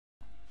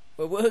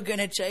Well, we're going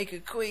to take a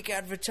quick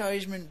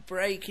advertisement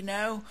break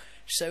now.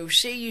 So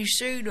see you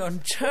soon on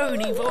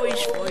Tony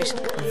Voice. Voice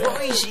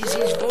is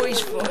his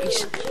voice.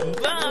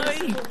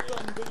 Bye!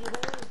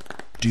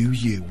 Do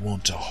you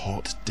want a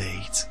hot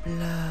date?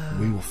 No.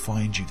 We will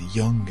find you the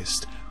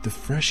youngest, the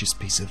freshest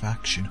piece of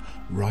action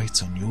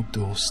right on your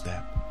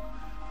doorstep.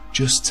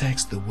 Just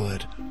text the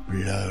word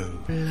blow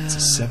to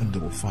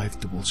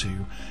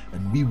 75522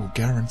 and we will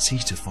guarantee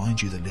to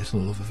find you the little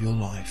love of your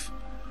life.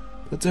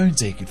 But don't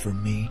take it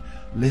from me,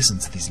 listen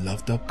to these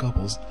loved up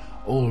couples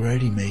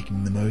already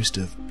making the most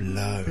of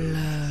Blow,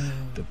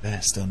 the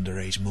best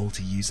underage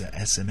multi-user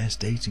SMS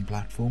dating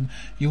platform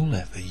you'll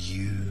ever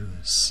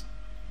use.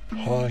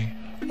 Hi,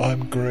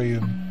 I'm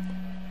Graham.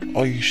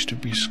 I used to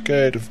be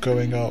scared of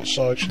going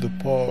outside to the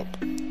park.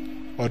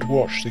 I'd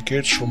watch the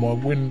kids from my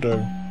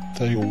window.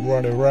 They all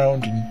ran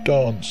around and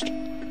danced.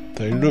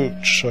 They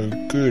looked so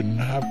good and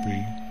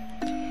happy.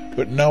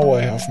 But now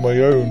I have my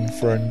own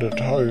friend at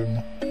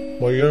home.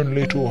 My own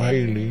little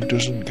Hayley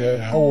doesn't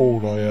care how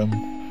old I am,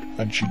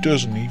 and she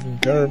doesn't even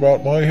care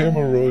about my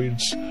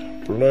hemorrhoids.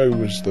 Blow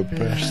is the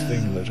best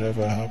thing that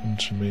ever happened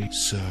to me.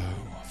 So,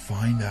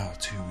 find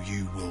out who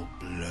you will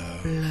blow.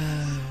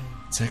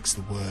 Text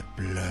the word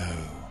blow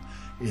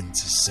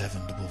into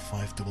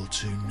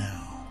 75522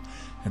 now,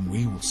 and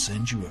we will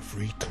send you a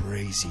free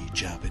crazy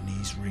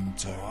Japanese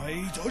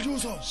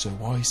ringtone. So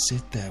why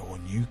sit there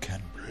when you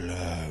can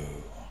blow?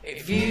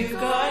 If you've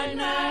got a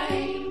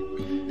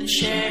name, then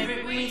share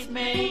it with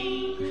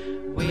me.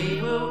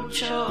 We will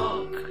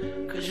talk,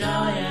 'cause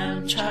I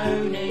am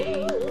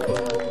Tony.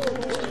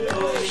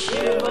 Voice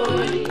your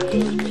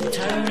voice,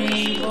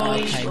 Tony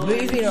Voice. Okay,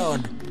 moving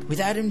on.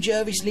 With Adam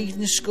Jervis leading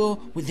the score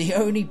with the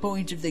only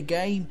point of the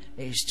game,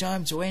 it's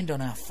time to end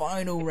on our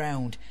final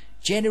round.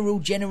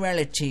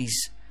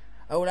 Generalities.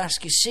 I will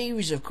ask a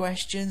series of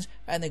questions,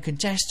 and the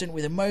contestant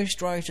with the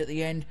most right at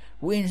the end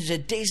wins a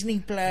Disney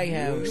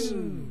Playhouse.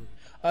 Ooh.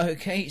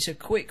 Okay, it's a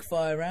quick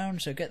fire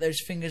round, so get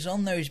those fingers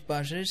on those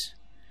buzzers.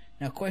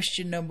 Now,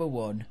 question number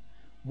 1.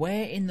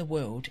 Where in the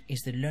world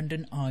is the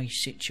London Eye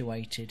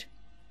situated?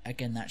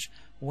 Again, that's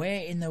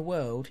where in the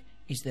world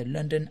is the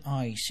London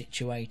Eye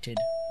situated?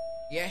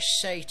 Yes,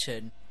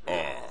 Satan.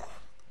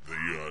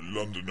 The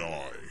London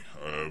Eye.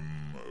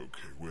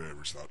 Okay, where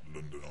is that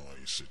London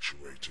Eye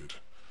situated?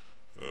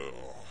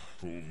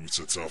 It's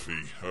a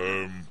toughie.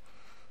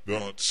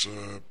 That's,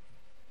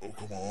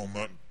 come on,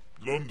 that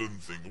London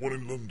thing, the one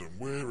in London,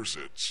 where is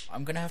it?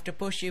 I'm going to have to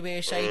push you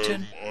here,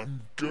 Satan.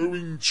 I'm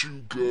going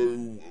to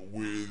go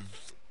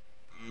with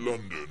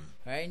London.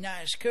 And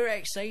that's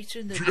correct,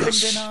 Satan. The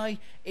Yes! London Eye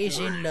is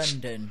in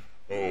London.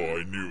 Oh,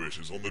 I knew it.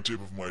 It's on the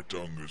tip of my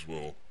tongue as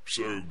well.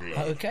 So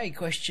glad. Okay,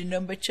 question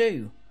number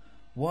 2.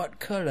 What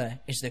colour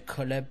is the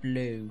colour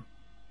blue?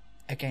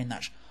 Again,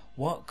 that's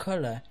what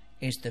colour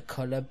is the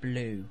colour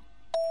blue?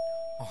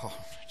 Oh,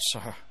 it's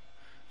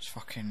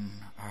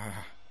fucking,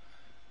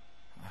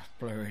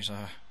 blue is,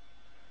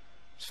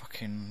 it's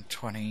fucking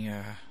 20,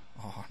 no,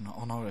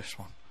 I know this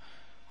one.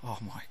 Oh,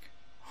 Mike.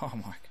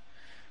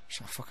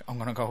 So, I'm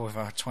gonna go with,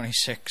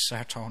 26,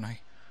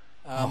 Tony.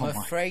 I'm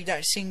afraid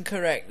that's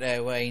incorrect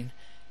there, Wayne.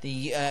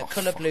 The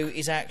colour blue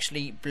is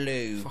actually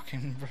blue.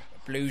 Fucking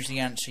Blue's the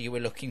answer you were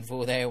looking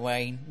for there,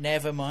 Wayne.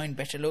 Never mind,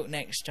 better luck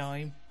next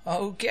time.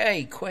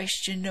 Okay,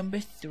 question number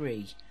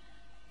 3.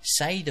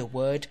 Say the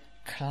word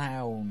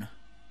clown.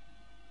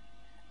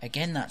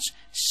 Again, that's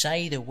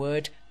say the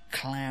word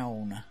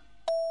clown.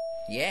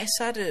 Yes,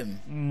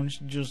 Adam? It's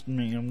just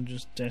me, I'm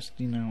just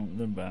testing out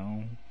the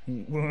bell.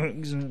 It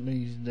works at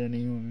least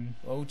anyway.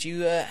 Oh, do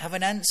you have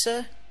an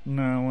answer?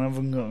 No, I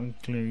haven't got a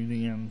clue.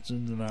 The answer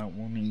to that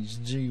one is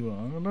too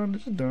hard. I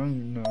just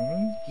don't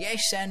know.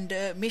 Yes, and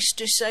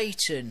Mr.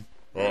 Satan.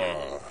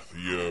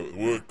 The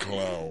word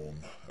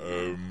clown.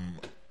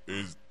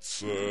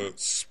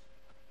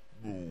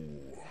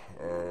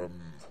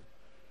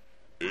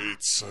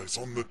 It's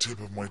on the tip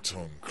of my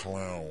tongue.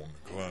 Clown.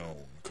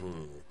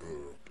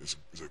 It's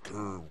a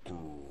curve.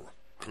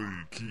 Key.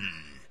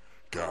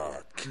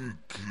 Ga. Key.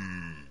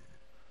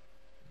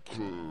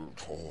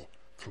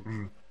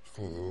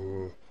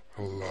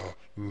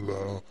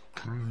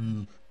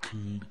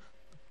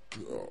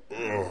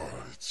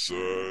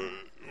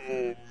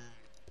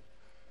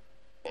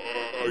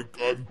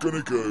 I'm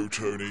gonna go,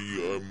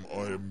 Tony.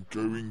 I am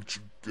going to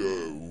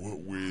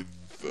go with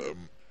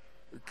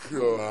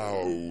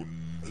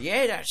clown.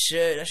 Yeah,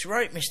 that's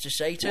right, Mr.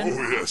 Satan.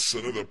 Oh yes,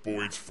 another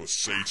point for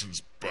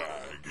Satan's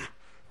bag.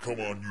 Come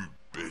on, you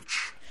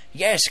bitch.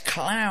 Yes,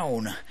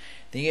 clown.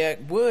 The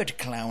word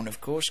clown,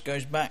 of course,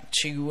 goes back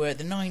to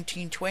the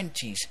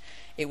 1920s.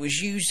 It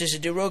was used as a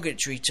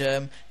derogatory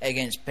term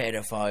against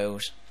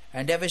pedophiles.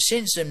 And ever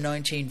since the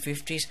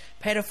 1950s,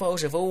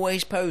 pedophiles have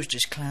always posed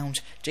as clowns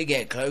to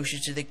get closer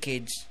to the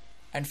kids.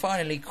 And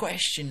finally,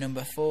 question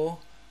number 4.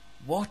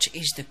 What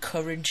is the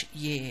current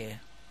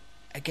year?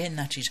 Again,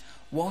 that is,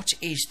 what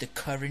is the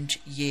current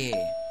year?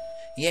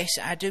 Yes,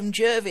 Adam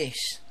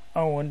Jervis.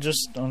 Oh, I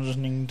just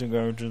need to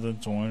go to the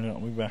toilet.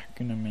 I'll be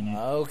back in a minute.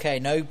 Okay,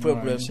 no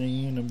problem. Right, see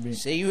you in a bit.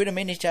 See you in a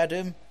minute,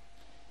 Adam.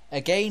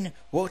 Again,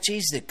 what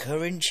is the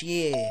current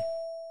year?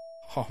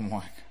 Oh,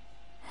 Mike.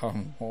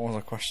 What was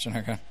the question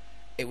again?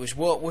 It was,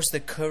 what was the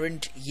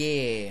current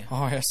year?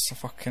 Oh, it's the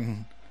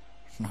fucking...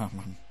 No,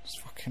 man. It's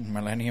fucking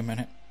millennium,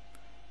 innit?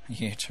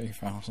 Year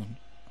 2000.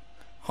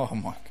 Oh,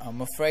 Mike.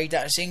 I'm afraid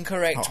that's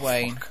incorrect, Oh,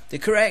 Wayne. fuck. The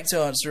correct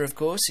answer, of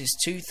course, is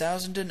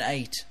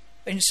 2008.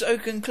 And so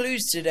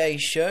concludes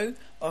today's show.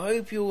 I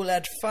hope you all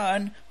had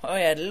fun. I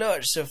had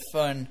lots of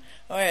fun.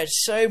 I had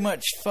so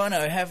much fun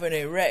I have an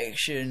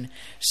erection.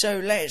 So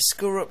let's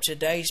score up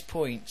today's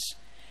points.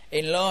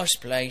 In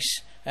last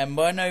place, and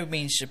by no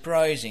means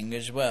surprising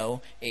as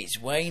well, it's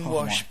Wayne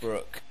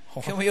Washbrook.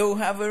 Oh. Can we all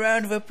have a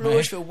round of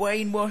applause Me? for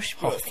Wayne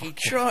Washbrook? Oh, He fuck.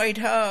 tried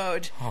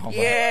hard. Oh,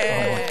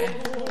 Yeah.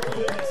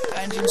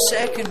 And in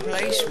second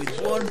place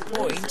with 1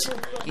 point,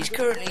 he's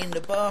currently in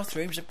the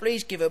bathroom, so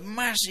please give a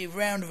massive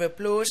round of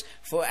applause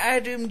for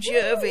Adam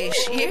Jervis.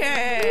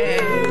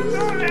 Yeah!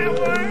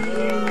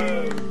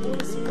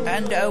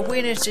 And our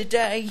winner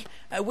today,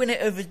 a winner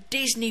of a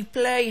Disney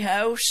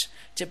Playhouse,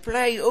 to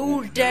play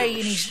all day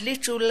in his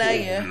little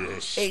lair,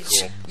 it's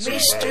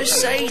Mr.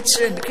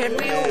 Satan. Can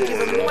we all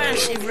give a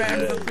massive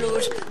round of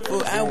applause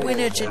for our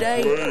winner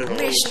today,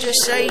 Mr.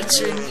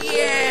 Satan?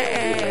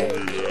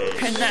 Yeah!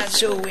 And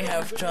that's all we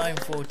have time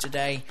for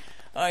today.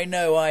 I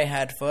know I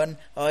had fun.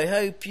 I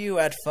hope you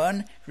had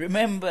fun.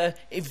 Remember,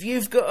 if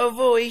you've got a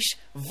voice,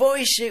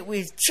 voice it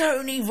with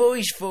Tony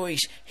Voice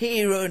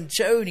here on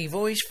Tony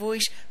Voice.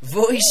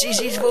 Voice is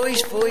his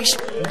voice.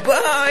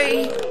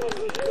 Bye!